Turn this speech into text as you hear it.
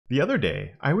The other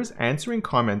day, I was answering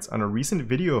comments on a recent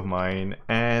video of mine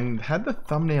and had the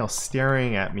thumbnail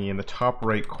staring at me in the top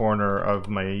right corner of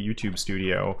my YouTube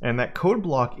studio, and that code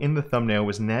block in the thumbnail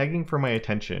was nagging for my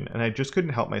attention, and I just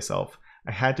couldn't help myself.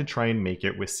 I had to try and make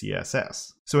it with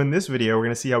CSS. So in this video, we're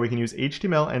going to see how we can use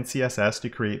HTML and CSS to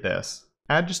create this.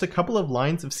 Add just a couple of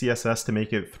lines of CSS to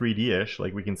make it 3D-ish,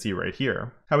 like we can see right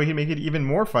here. How we can make it even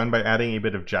more fun by adding a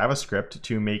bit of JavaScript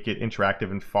to make it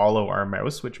interactive and follow our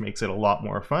mouse, which makes it a lot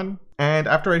more fun. And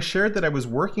after I shared that I was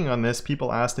working on this,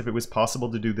 people asked if it was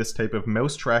possible to do this type of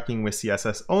mouse tracking with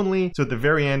CSS only. So at the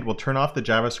very end, we'll turn off the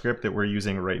JavaScript that we're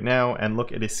using right now and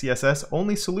look at a CSS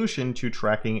only solution to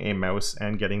tracking a mouse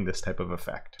and getting this type of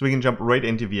effect. So we can jump right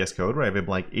into VS Code where I have a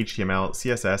blank HTML,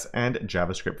 CSS, and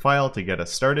JavaScript file to get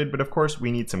us started. But of course,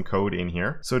 we need some code in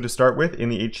here. So to start with, in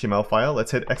the HTML file,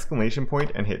 let's hit exclamation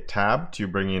point and hit tab to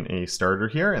bring in a starter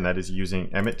here. And that is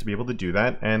using Emmet to be able to do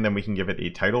that. And then we can give it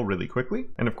a title really quickly.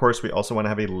 And of course, we also want to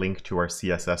have a link to our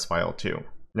CSS file too.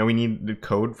 Now we need the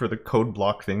code for the code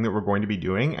block thing that we're going to be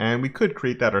doing, and we could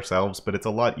create that ourselves, but it's a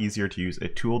lot easier to use a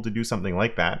tool to do something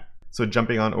like that. So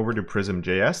jumping on over to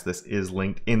Prism.js, this is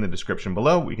linked in the description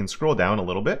below. We can scroll down a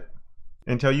little bit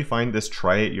until you find this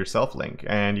try it yourself link,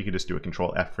 and you can just do a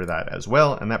Control F for that as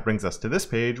well, and that brings us to this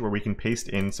page where we can paste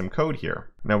in some code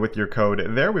here. Now with your code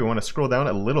there, we want to scroll down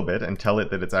a little bit and tell it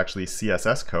that it's actually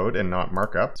CSS code and not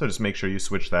markup, so just make sure you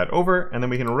switch that over, and then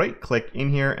we can right click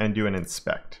in here and do an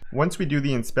inspect. Once we do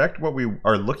the inspect, what we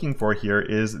are looking for here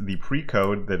is the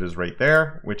pre-code that is right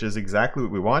there, which is exactly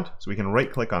what we want, so we can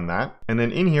right click on that, and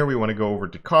then in here we want to go over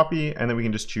to copy, and then we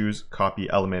can just choose copy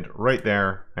element right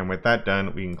there, and with that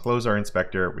done, we can close our inspector.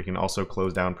 We can also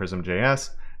close down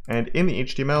Prism.js, and in the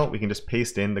HTML we can just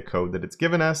paste in the code that it's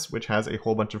given us, which has a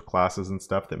whole bunch of classes and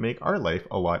stuff that make our life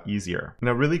a lot easier.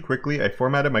 Now really quickly, I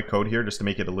formatted my code here just to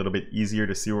make it a little bit easier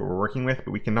to see what we're working with,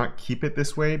 but we cannot keep it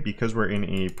this way because we're in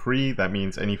a pre. That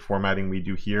means any formatting we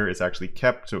do here is actually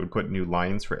kept, so it would put new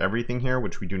lines for everything here,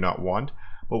 which we do not want.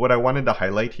 But what I wanted to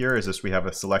highlight here is this: we have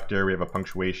a selector, we have a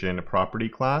punctuation, a property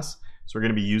class, so we're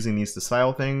going to be using these to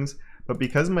style things. But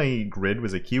because my grid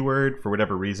was a keyword, for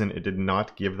whatever reason, it did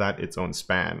not give that its own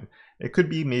span. It could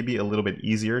be maybe a little bit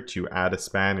easier to add a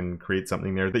span and create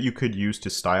something there that you could use to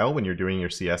style when you're doing your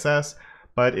CSS.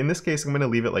 But in this case, I'm going to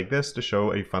leave it like this to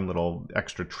show a fun little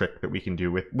extra trick that we can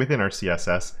do within our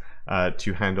CSS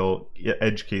to handle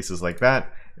edge cases like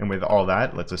that. And with all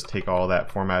that, let's just take all that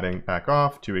formatting back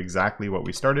off to exactly what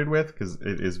we started with, because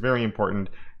it is very important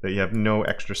that you have no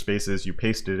extra spaces. You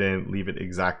paste it in, leave it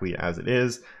exactly as it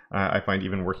is. I find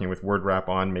even working with word wrap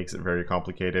on makes it very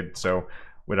complicated. So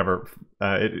whatever,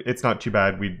 it's not too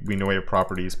bad. We know we have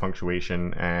properties,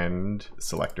 punctuation, and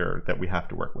selector that we have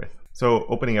to work with. So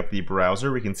opening up the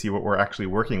browser, we can see what we're actually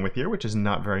working with here, which is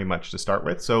not very much to start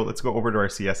with. So let's go over to our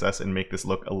CSS and make this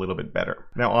look a little bit better.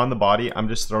 Now on the body, I'm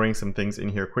just throwing some things in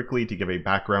here quickly to give a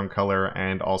background color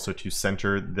and also to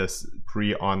center this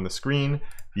pre on the screen.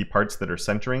 The parts that are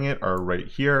centering it are right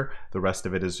here. The rest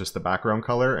of it is just the background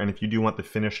color. And if you do want the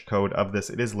finished code of this,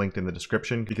 it is linked in the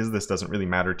description because this doesn't really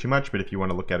matter too much, but if you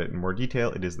want to look at it in more detail,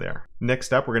 it is there.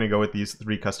 Next up, we're going to go with these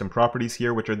 3 custom properties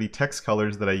here, which are the text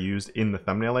colors that I used in the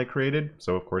thumbnail I created.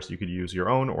 So of course you could use your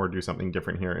own or do something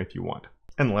different here if you want.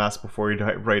 And last, before we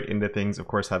dive right into things, of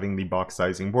course, having the box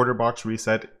sizing border box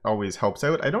reset always helps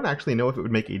out. I don't actually know if it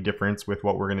would make a difference with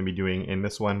what we're going to be doing in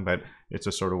this one, but it's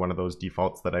just sort of one of those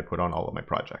defaults that I put on all of my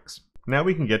projects. Now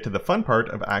we can get to the fun part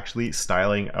of actually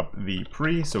styling up the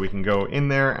pre, so we can go in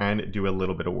there and do a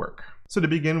little bit of work. So to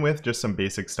begin with, just some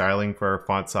basic styling for our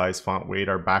font size, font weight,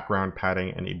 our background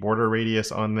padding, and a border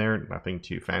radius on there, nothing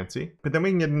too fancy. But then we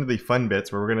can get into the fun bits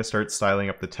where we're going to start styling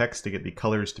up the text to get the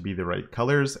colors to be the right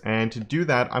colors. And to do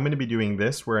that, I'm going to be doing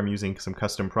this where I'm using some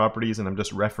custom properties and I'm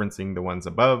just referencing the ones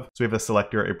above. So we have a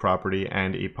selector, a property,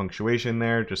 and a punctuation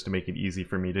there just to make it easy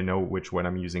for me to know which one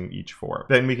I'm using each for.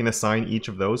 Then we can assign each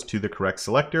of those to the correct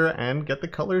selector and get the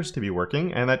colors to be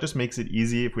working. And that just makes it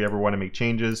easy if we ever want to make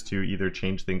changes to either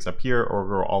change things up here or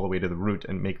go all the way to the root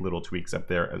and make little tweaks up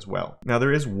there as well. Now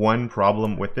there is one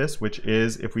problem with this, which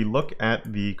is if we look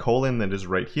at the colon that is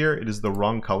right here, it is the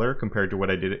wrong color compared to what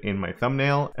I did in my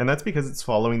thumbnail, and that's because it's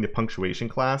following the punctuation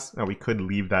class. Now we could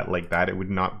leave that like that, it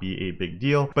would not be a big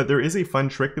deal, but there is a fun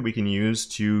trick that we can use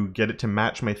to get it to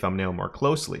match my thumbnail more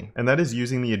closely, and that is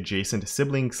using the adjacent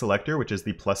sibling selector, which is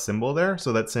the plus symbol there.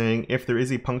 So that's saying if there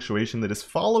is a punctuation that is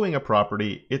following a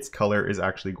property, its color is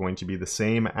actually going to be the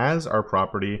same as our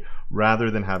property,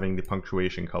 rather than having the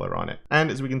punctuation color on it.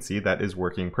 And as we can see, that is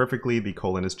working perfectly. The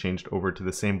colon is changed over to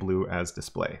the same blue as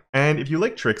display. And if you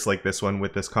like tricks like this one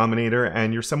with this combinator,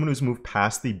 and you're someone who's moved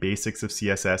past the basics of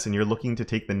CSS and you're looking to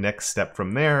take the next step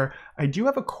from there, I do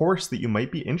have a course that you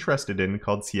might be interested in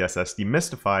called CSS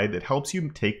Demystified that helps you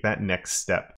take that next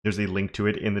step. There's a link to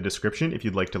it in the description if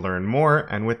you'd like to learn more.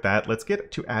 And with that, let's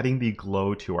get to adding the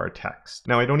glow to our text.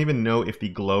 Now, I don't even know if the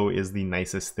glow is the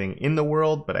nicest thing in the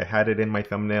world, but I had it in my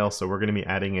thumbnail, so we're going to be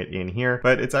adding it in here.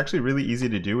 But it's actually really easy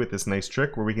to do with this nice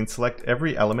trick where we can select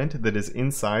every element that is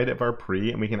inside of our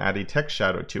pre and we can add a text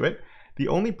shadow to it. The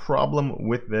only problem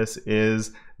with this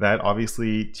is that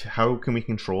obviously how can we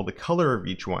control the color of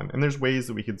each one? And there's ways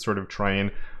that we could sort of try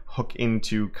and hook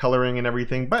into coloring and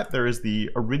everything, but there is the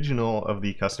original of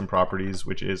the custom properties,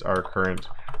 which is our current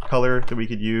color that we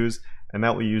could use, and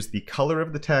that will use the color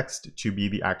of the text to be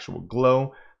the actual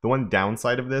glow. The one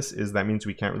downside of this is that means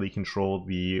we can't really control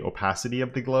the opacity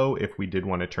of the glow if we did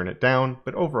want to turn it down,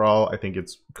 but overall I think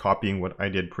it's copying what I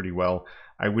did pretty well.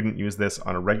 I wouldn't use this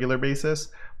on a regular basis,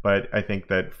 but I think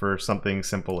that for something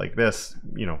simple like this,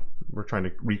 you know, we're trying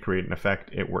to recreate an effect,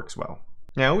 it works well.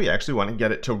 Now we actually want to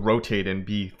get it to rotate and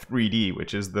be 3D,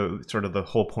 which is the sort of the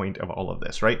whole point of all of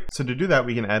this, right? So to do that,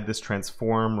 we can add this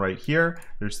transform right here.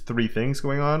 There's three things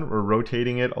going on. We're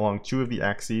rotating it along two of the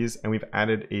axes, and we've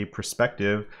added a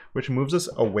perspective, which moves us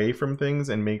away from things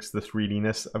and makes the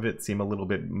 3D-ness of it seem a little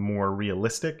bit more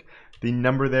realistic. The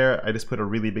number there, I just put a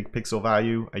really big pixel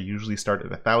value. I usually start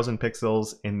at 1,000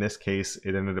 pixels. In this case,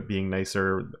 it ended up being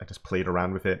nicer. I just played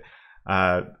around with it.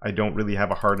 I don't really have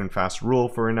a hard and fast rule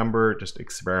for a number, just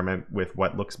experiment with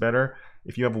what looks better.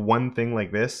 If you have one thing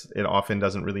like this, it often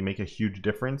doesn't really make a huge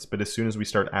difference, but as soon as we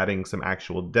start adding some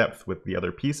actual depth with the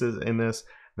other pieces in this,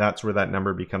 that's where that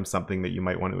number becomes something that you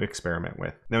might want to experiment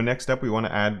with. Now next up, we want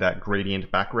to add that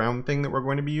gradient background thing that we're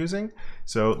going to be using.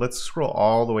 So let's scroll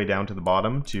all the way down to the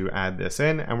bottom to add this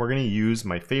in, and we're going to use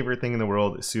my favorite thing in the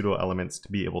world, pseudo elements,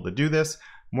 to be able to do this.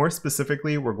 More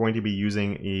specifically, we're going to be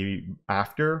using a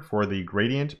after for the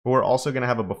gradient, but we're also going to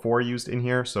have a before used in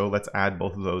here, so let's add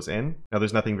both of those in. Now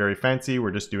there's nothing very fancy,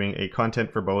 we're just doing a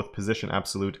content for both position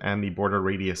absolute and the border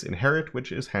radius inherit,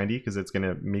 which is handy because it's going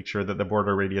to make sure that the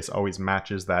border radius always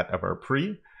matches that of our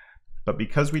pre. But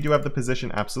because we do have the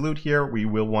position absolute here, we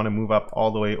will want to move up all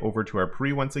the way over to our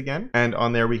pre once again. And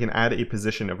on there, we can add a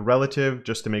position of relative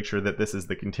just to make sure that this is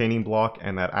the containing block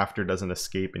and that after doesn't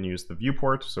escape and use the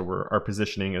viewport. So our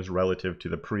positioning is relative to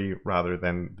the pre rather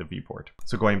than the viewport.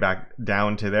 So going back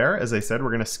down to there, as I said, we're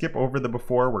going to skip over the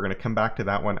before. We're going to come back to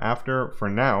that one after. For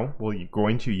now, we're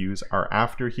going to use our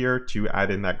after here to add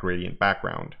in that gradient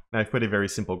background. Now I've put a very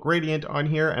simple gradient on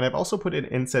here, and I've also put an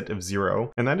inset of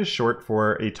 0, and that is short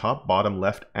for a top, bottom,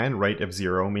 left, and right of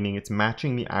 0, meaning it's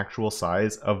matching the actual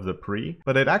size of the pre.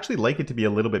 But I'd actually like it to be a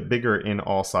little bit bigger in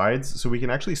all sides, so we can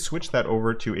actually switch that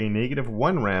over to a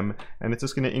 -1 rem, and it's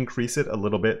just going to increase it a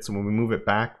little bit. So when we move it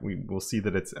back, we will see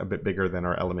that it's a bit bigger than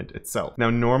our element itself. Now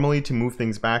normally to move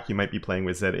things back, you might be playing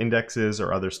with Z indexes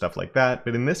or other stuff like that,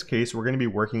 but in this case, we're going to be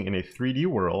working in a 3D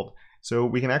world. So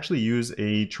we can actually use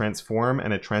a transform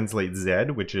and a translate Z,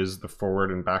 which is the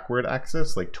forward and backward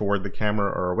axis, like toward the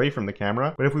camera or away from the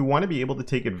camera. But if we want to be able to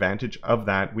take advantage of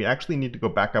that, we actually need to go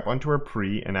back up onto our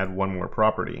pre and add one more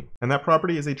property. And that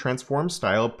property is a transform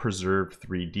style preserve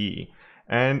 3D.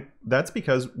 And that's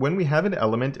because when we have an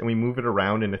element and we move it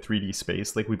around in a 3D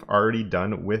space, like we've already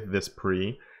done with this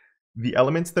pre, the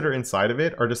elements that are inside of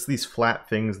it are just these flat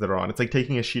things that are on. It's like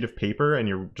taking a sheet of paper and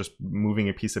you're just moving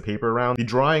a piece of paper around. The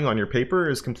drawing on your paper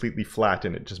is completely flat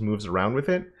and it just moves around with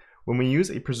it. When we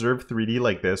use a preserved 3D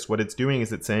like this, what it's doing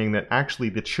is it's saying that actually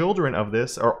the children of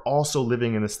this are also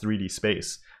living in this 3D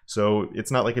space. So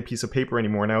it's not like a piece of paper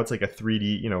anymore. Now it's like a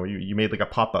 3D, you know, you made like a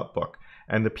pop-up book.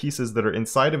 And the pieces that are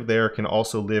inside of there can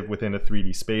also live within a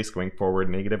 3D space going forward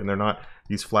negative, and they're not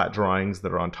these flat drawings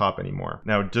that are on top anymore.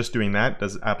 Now just doing that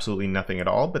does absolutely nothing at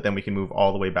all, but then we can move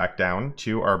all the way back down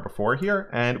to our before here,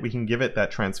 and we can give it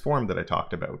that transform that I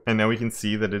talked about. And now we can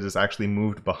see that it is actually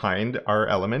moved behind our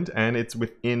element and it's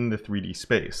within the 3D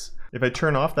space. If I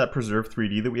turn off that preserved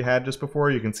 3D that we had just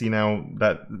before, you can see now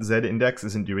that Z index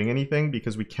isn't doing anything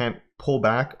because we can't pull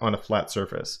back on a flat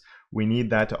surface. We need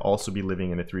that to also be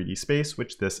living in a 3D space,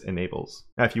 which this enables.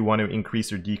 Now, if you want to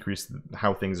increase or decrease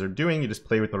how things are doing, you just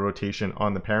play with the rotation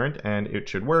on the parent and it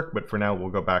should work. But for now, we'll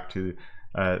go back to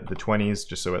the 20s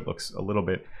just so it looks a little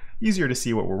bit easier to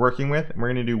see what we're working with. And we're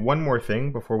going to do one more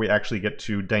thing before we actually get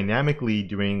to dynamically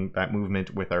doing that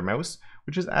movement with our mouse.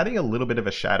 which is adding a little bit of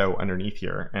a shadow underneath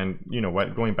here. And you know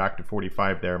what, going back to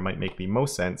 45 there might make the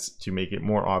most sense to make it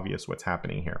more obvious what's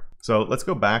happening here. So let's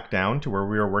go back down to where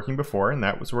we were working before, and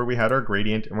that was where we had our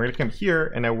gradient, and we're going to come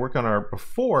here and now work on our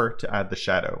before to add the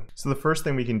shadow. So the first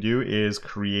thing we can do is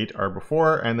create our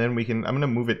before, and then I'm going to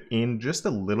move it in just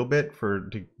a little bit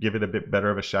to give it a bit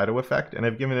better of a shadow effect. And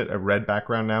I've given it a red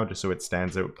background now just so it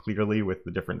stands out clearly with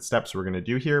the different steps we're going to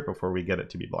do here before we get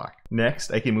it to be black.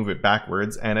 Next, I can move it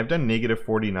backwards, and I've done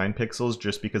 -49 pixels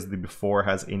just because the before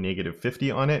has a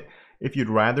 -50 on it. If you'd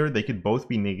rather, they could both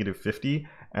be -50,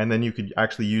 and then you could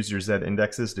actually use your Z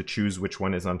indexes to choose which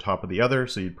one is on top of the other.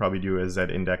 So you'd probably do a Z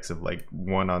index of like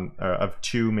of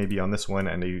 2 maybe on this one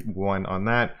and a 1 on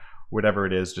that, whatever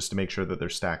it is, just to make sure that they're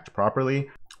stacked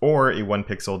properly. Or a 1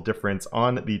 pixel difference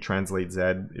on the translate Z.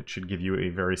 It should give you a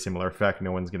very similar effect.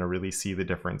 No one's going to really see the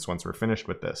difference once we're finished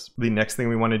with this. The next thing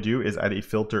we want to do is add a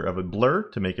filter of a blur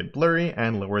to make it blurry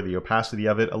and lower the opacity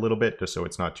of it a little bit just so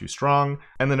it's not too strong.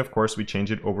 And then of course we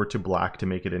change it over to black to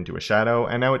make it into a shadow.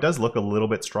 And now it does look a little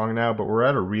bit strong now, but we're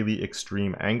at a really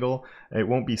extreme angle. It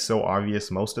won't be so obvious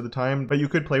most of the time, but you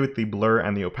could play with the blur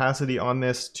and the opacity on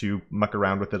this to muck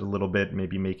around with it a little bit,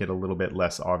 maybe make it a little bit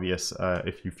less obvious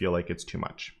if you feel like it's too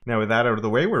much. Now with that out of the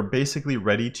way, we're basically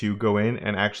ready to go in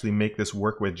and actually make this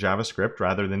work with JavaScript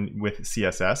rather than with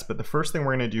CSS. But the first thing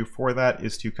we're going to do for that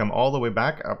is to come all the way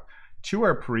back up to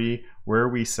our pre where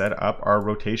we set up our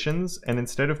rotations, and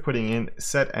instead of putting in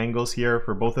set angles here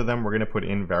for both of them, we're going to put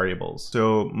in variables.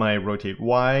 So my rotate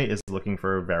Y is looking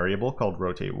for a variable called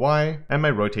rotate Y, and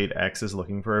my rotate X is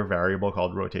looking for a variable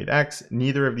called rotate X.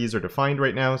 Neither of these are defined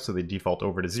right now, so they default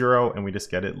over to 0, and we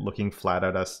just get it looking flat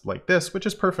at us like this, which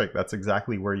is perfect. That's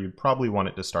exactly where you'd probably want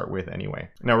it to start with anyway.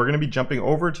 Now we're going to be jumping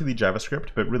over to the JavaScript,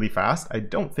 but really fast. I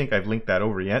don't think I've linked that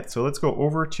over yet, so let's go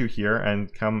over to here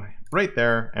and come right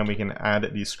there, and we can add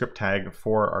the script tag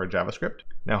for our JavaScript.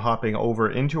 Now hopping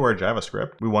over into our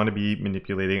JavaScript, we want to be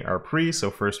manipulating our pre. So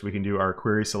first we can do our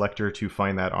query selector to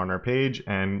find that on our page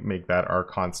and make that our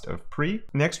const of pre.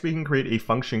 Next we can create a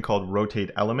function called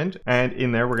rotate element, and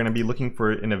in there we're going to be looking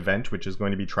for an event which is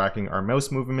going to be tracking our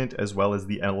mouse movement as well as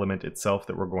the element itself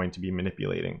that we're going to be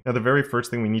manipulating. Now the very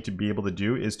first thing we need to be able to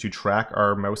do is to track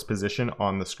our mouse position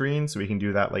on the screen. So we can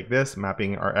do that like this,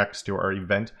 mapping our X to our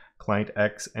event client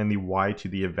X and the Y to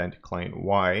the event client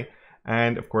Y.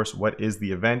 And of course, what is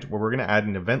the event? Well, we're going to add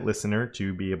an event listener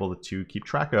to be able to keep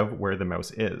track of where the mouse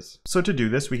is. So to do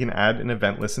this, we can add an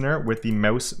event listener with the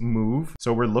mouse move.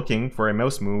 So we're looking for a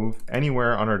mouse move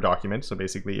anywhere on our document. So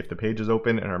basically, if the page is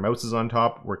open and our mouse is on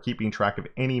top, we're keeping track of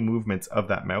any movements of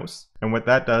that mouse. And what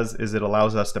that does is it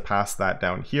allows us to pass that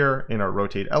down here in our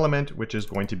rotate element, which is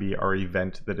going to be our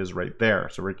event that is right there.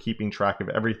 So we're keeping track of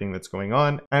everything that's going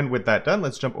on. And with that done,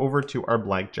 let's jump over to our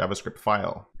blank JavaScript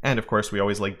file. And of course, we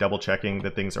always like double checking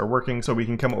that things are working. So we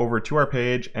can come over to our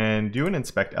page and do an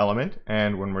inspect element.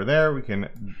 And when we're there, we can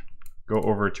go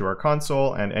over to our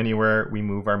console, and anywhere we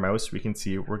move our mouse, we can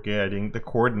see we're getting the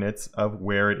coordinates of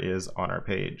where it is on our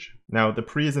page. Now the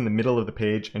pre is in the middle of the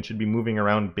page and should be moving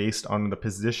around based on the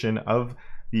position of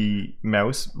the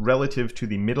mouse relative to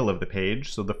the middle of the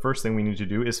page. So the first thing we need to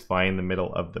do is find the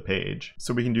middle of the page.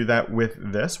 So we can do that with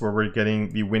this, where we're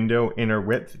getting the window inner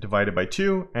width divided by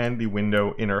 2 and the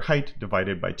window inner height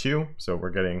divided by 2. So we're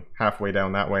getting halfway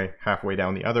down that way, halfway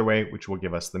down the other way, which will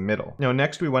give us the middle. Now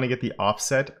next we want to get the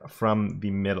offset from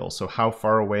the middle. So how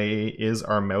far away is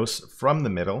our mouse from the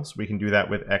middle? So we can do that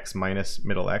with X minus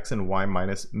middle X and Y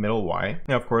minus middle Y.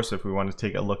 Now of course, if we want to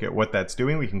take a look at what that's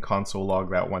doing, we can console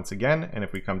log that once again. And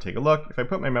if we come take a look, if I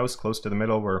put my mouse close to the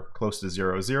middle, we're close to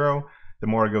 0, 0. The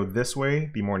more I go this way,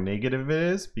 the more negative it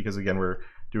is, because again, we're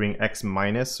doing X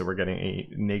minus, so we're getting a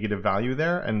negative value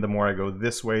there. And the more I go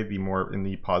this way, the more in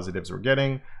the positives we're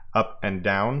getting. Up and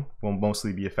down will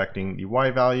mostly be affecting the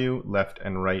Y value. Left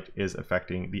and right is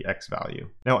affecting the X value.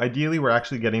 Now, ideally, we're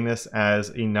actually getting this as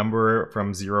a number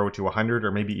from 0 to 100,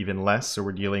 or maybe even less. So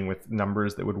we're dealing with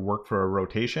numbers that would work for a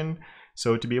rotation.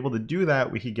 So to be able to do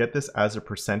that, we could get this as a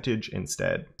percentage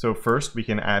instead. So first we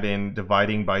can add in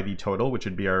dividing by the total, which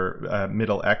would be our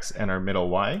middle X and our middle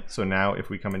Y. So now if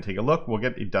we come and take a look, we'll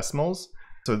get the decimals.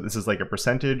 So this is like a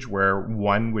percentage where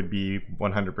 1 would be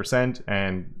 100%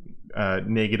 and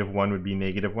 -1 would be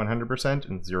 -100%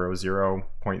 and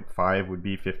 0.5 would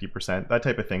be 50%, that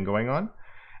type of thing going on.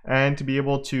 And to be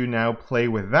able to now play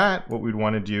with that, what we'd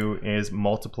want to do is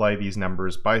multiply these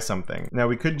numbers by something. Now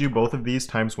we could do both of these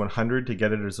times 100 to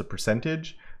get it as a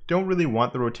percentage. Don't really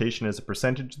want the rotation as a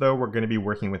percentage though. We're going to be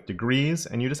working with degrees,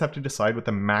 and you just have to decide what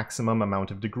the maximum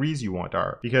amount of degrees you want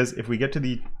are. Because if we get to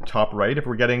the top right, if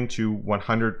we're getting to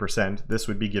 100%, this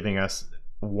would be giving us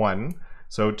 1.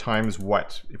 So times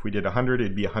what? If we did 100,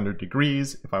 it'd be 100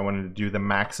 degrees. If I wanted to do the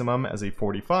maximum as a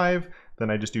 45, then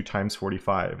I just do times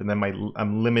 45. And then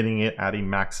I'm limiting it at a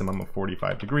maximum of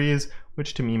 45 degrees,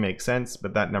 which to me makes sense,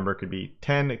 but that number could be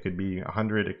 10, it could be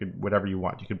 100, it could whatever you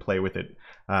want. You could play with it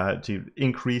to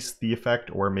increase the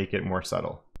effect or make it more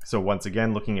subtle. So once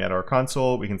again, looking at our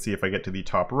console, we can see if I get to the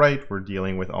top right, we're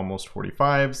dealing with almost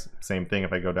 45s. Same thing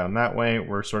if I go down that way,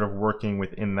 we're sort of working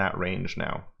within that range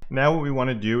now. Now what we want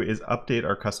to do is update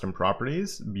our custom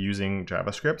properties using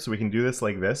JavaScript. So we can do this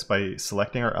like this by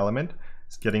selecting our element,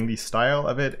 getting the style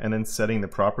of it, and then setting the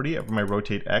property of my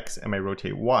rotate X and my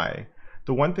rotate Y.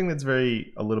 The one thing that's a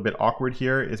little bit awkward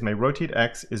here is my rotate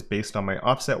X is based on my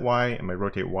offset Y and my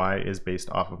rotate Y is based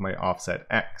off of my offset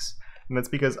X. And that's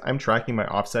because I'm tracking my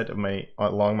offset of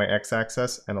along my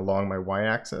x-axis and along my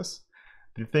y-axis.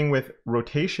 The thing with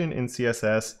rotation in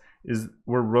CSS is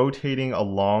we're rotating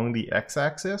along the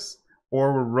x-axis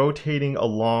or we're rotating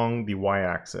along the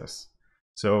y-axis.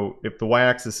 So if the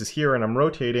y-axis is here and I'm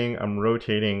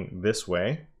rotating this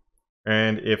way.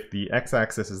 And if the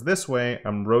x-axis is this way,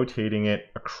 I'm rotating it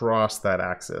across that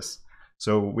axis.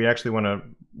 So we actually want to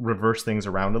reverse things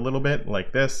around a little bit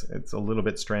like this. It's a little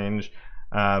bit strange.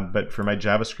 But for my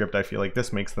JavaScript, I feel like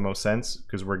this makes the most sense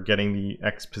because we're getting the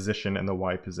X position and the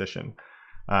Y position.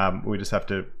 We just have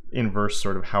to inverse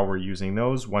sort of how we're using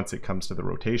those once it comes to the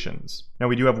rotations. Now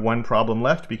we do have one problem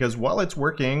left because while it's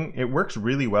working, it works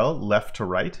really well left to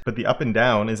right, but the up and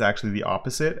down is actually the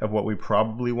opposite of what we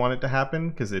probably want it to happen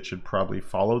because it should probably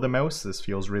follow the mouse. This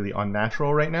feels really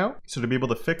unnatural right now. So to be able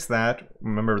to fix that,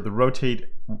 remember the rotate,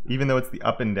 even though it's the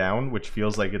up and down, which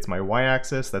feels like it's my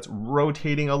Y-axis, that's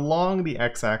rotating along the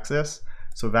X-axis.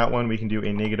 So that one we can do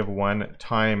a -1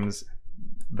 times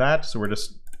that. So we're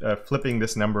just flipping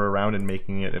this number around and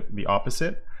making it the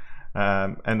opposite.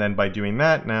 And then by doing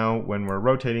that, now when we're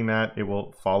rotating that, it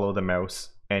will follow the mouse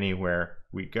anywhere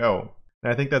we go.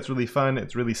 And I think that's really fun.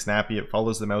 It's really snappy. It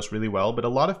follows the mouse really well. But a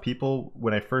lot of people,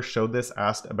 when I first showed this,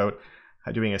 asked about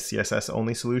doing a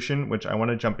CSS-only solution, which I want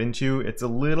to jump into. It's a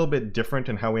little bit different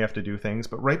in how we have to do things.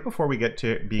 But right before we get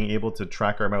to being able to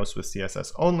track our mouse with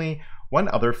CSS-only, one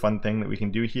other fun thing that we can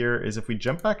do here is if we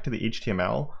jump back to the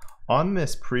HTML, on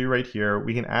this pre right here,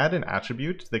 we can add an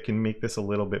attribute that can make this a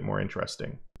little bit more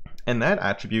interesting. And that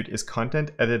attribute is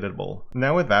content editable.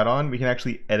 Now with that on, we can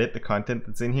actually edit the content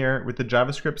that's in here. With the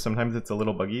JavaScript, sometimes it's a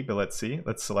little buggy, but let's see.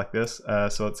 Let's select this.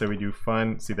 So let's say we do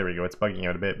fun. See, there we go. It's bugging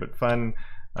out a bit, but fun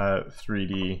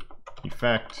 3D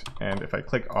effect. And if I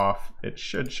click off, it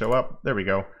should show up. There we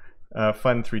go.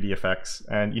 Fun 3D effects.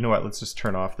 And you know what? Let's just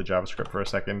turn off the JavaScript for a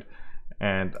second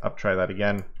and try that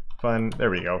again. Fun, there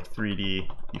we go, 3D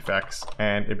effects,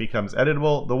 and it becomes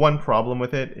editable. The one problem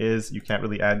with it is you can't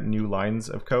really add new lines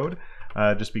of code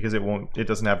just because it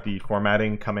doesn't have the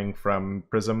formatting coming from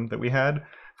Prism that we had.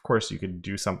 Of course, you could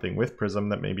do something with Prism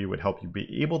that maybe would help you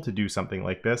be able to do something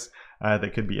like this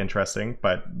that could be interesting,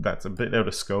 but that's a bit out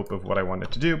of scope of what I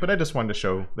wanted to do, but I just wanted to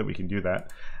show that we can do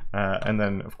that. And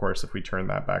then, of course, if we turn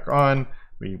that back on,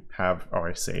 we have, oh,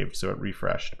 I saved, so it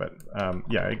refreshed, but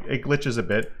yeah, it glitches a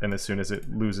bit, and as soon as it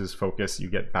loses focus,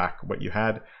 you get back what you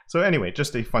had. So anyway,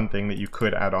 just a fun thing that you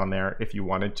could add on there if you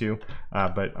wanted to,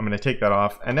 but I'm gonna take that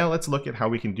off. And now let's look at how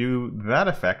we can do that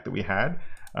effect that we had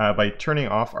by turning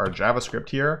off our JavaScript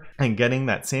here and getting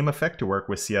that same effect to work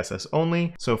with CSS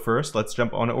only. So first, let's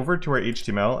jump on over to our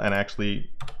HTML and actually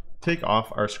take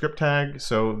off our script tag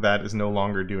so that is no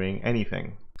longer doing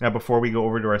anything. Now, before we go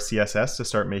over to our CSS to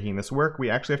start making this work,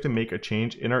 we actually have to make a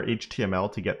change in our HTML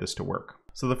to get this to work.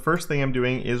 So the first thing I'm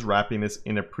doing is wrapping this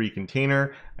in a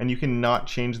pre-container, and you cannot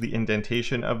change the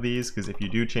indentation of these because if you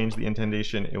do change the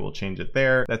indentation, it will change it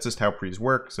there. That's just how pre's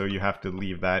work, so you have to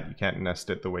leave that. You can't nest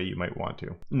it the way you might want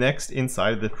to. Next,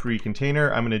 inside the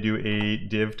pre-container, I'm going to do a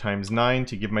div times 9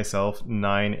 to give myself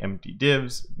 9 empty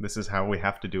divs. This is how we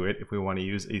have to do it if we want to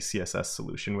use a CSS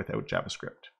solution without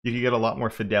JavaScript. You can get a lot more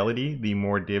fidelity the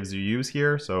more divs you use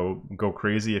here, so go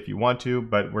crazy if you want to,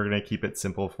 but we're going to keep it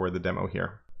simple for the demo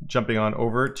here. Jumping on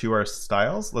over to our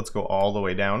styles, let's go all the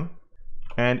way down.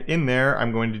 And in there,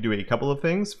 I'm going to do a couple of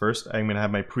things. First, I'm going to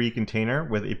have my pre-container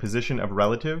with a position of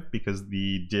relative because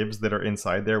the divs that are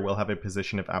inside there will have a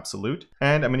position of absolute.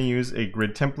 And I'm going to use a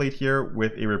grid template here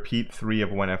with a repeat 3 of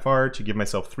 1FR to give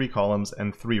myself 3 columns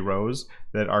and 3 rows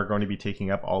that are going to be taking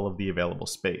up all of the available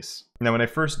space. Now, when I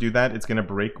first do that, it's going to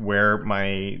break where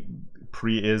my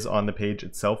pre is on the page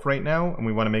itself right now, and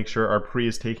we want to make sure our pre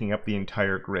is taking up the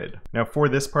entire grid. Now for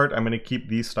this part, I'm going to keep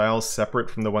these styles separate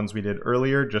from the ones we did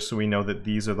earlier, just so we know that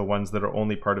these are the ones that are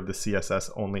only part of the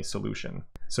CSS-only solution.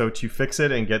 So to fix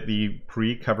it and get the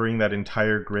pre covering that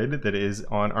entire grid that is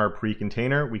on our pre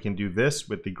container, we can do this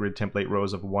with the grid template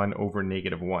rows of 1 over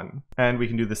 -1. And we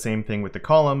can do the same thing with the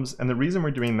columns. And the reason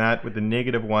we're doing that with the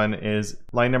 -1 is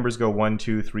line numbers go 1,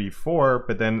 2, 3, 4,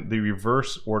 but then the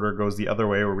reverse order goes the other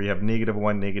way, where we have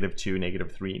 -1, -2,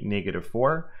 -3,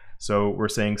 -4. So we're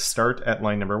saying start at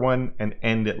line number 1 and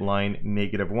end at line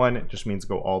 -1. It just means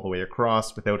go all the way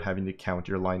across without having to count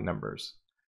your line numbers.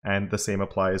 And the same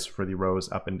applies for the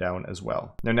rows up and down as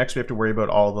well. Now next we have to worry about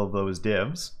all of those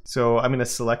divs. So I'm going to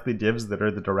select the divs that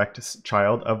are the direct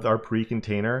child of our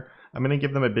pre-container. I'm going to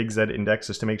give them a big Z index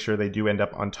just to make sure they do end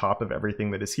up on top of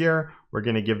everything that is here. We're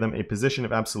going to give them a position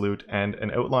of absolute and an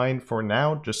outline for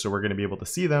now, just so we're going to be able to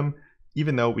see them,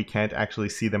 even though we can't actually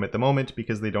see them at the moment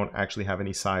because they don't actually have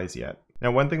any size yet.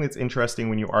 Now one thing that's interesting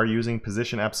when you are using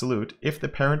position absolute, if the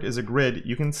parent is a grid,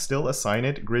 you can still assign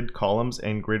it grid columns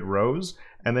and grid rows,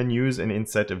 and then use an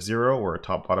inset of 0 or a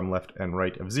top, bottom, left, and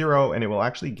right of 0, and it will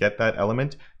actually get that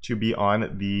element to be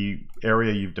on the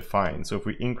area you've defined. So if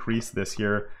we increase this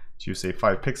here to say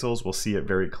 5 pixels, we'll see it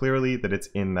very clearly that it's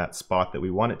in that spot that we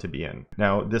want it to be in.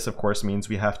 Now this of course means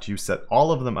we have to set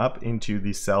all of them up into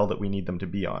the cell that we need them to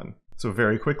be on. So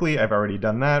very quickly, I've already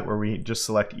done that, where we just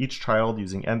select each child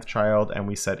using nth child, and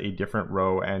we set a different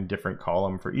row and different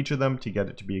column for each of them to get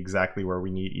it to be exactly where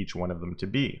we need each one of them to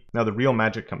be. Now the real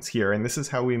magic comes here, and this is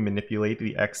how we manipulate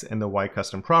the X and the Y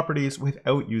custom properties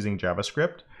without using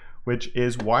JavaScript, which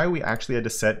is why we actually had to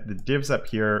set the divs up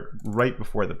here right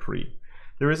before the pre.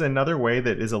 There is another way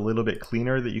that is a little bit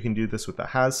cleaner that you can do this with the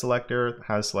has selector. The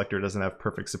has selector doesn't have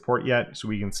perfect support yet, so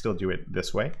we can still do it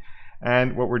this way.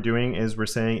 And what we're doing is we're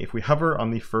saying if we hover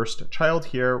on the first child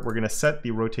here, we're going to set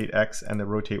the rotate X and the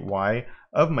rotate Y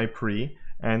of my pre.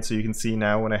 And so you can see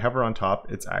now when I hover on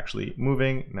top, it's actually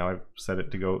moving. Now I've set it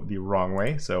to go the wrong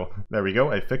way. So there we go,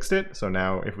 I fixed it. So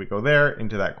now if we go there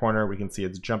into that corner, we can see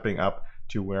it's jumping up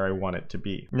to where I want it to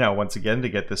be. Now, once again, to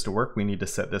get this to work, we need to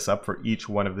set this up for each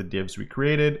one of the divs we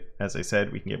created. As I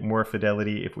said, we can get more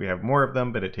fidelity if we have more of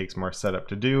them, but it takes more setup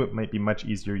to do. It might be much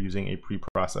easier using a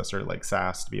preprocessor like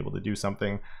SAS to be able to do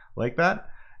something like that.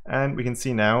 And we can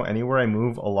see now anywhere I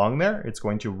move along there, it's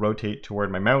going to rotate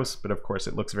toward my mouse, but of course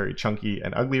it looks very chunky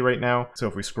and ugly right now. So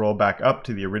if we scroll back up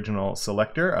to the original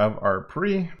selector of our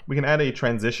pre, we can add a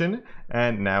transition,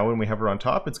 and now when we hover on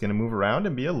top, it's going to move around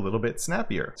and be a little bit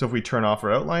snappier. So if we turn off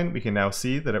our outline, we can now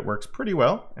see that it works pretty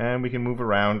well, and we can move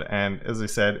around. And as I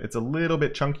said, it's a little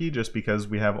bit chunky just because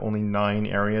we have only 9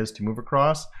 areas to move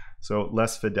across. So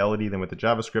less fidelity than with the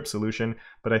JavaScript solution,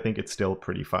 but I think it's still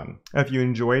pretty fun. If you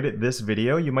enjoyed this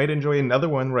video, you might enjoy another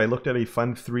one where I looked at a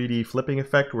fun 3D flipping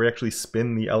effect where we actually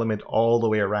spin the element all the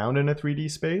way around in a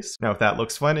 3D space. Now, if that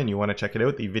looks fun and you want to check it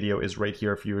out, the video is right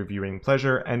here for your viewing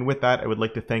pleasure. And with that, I would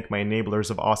like to thank my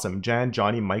enablers of awesome, Jan,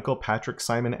 Johnny, Michael, Patrick,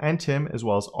 Simon, and Tim, as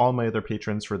well as all my other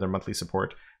patrons for their monthly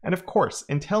support. And of course,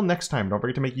 until next time, don't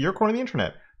forget to make your corner of the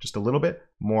internet just a little bit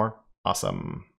more awesome.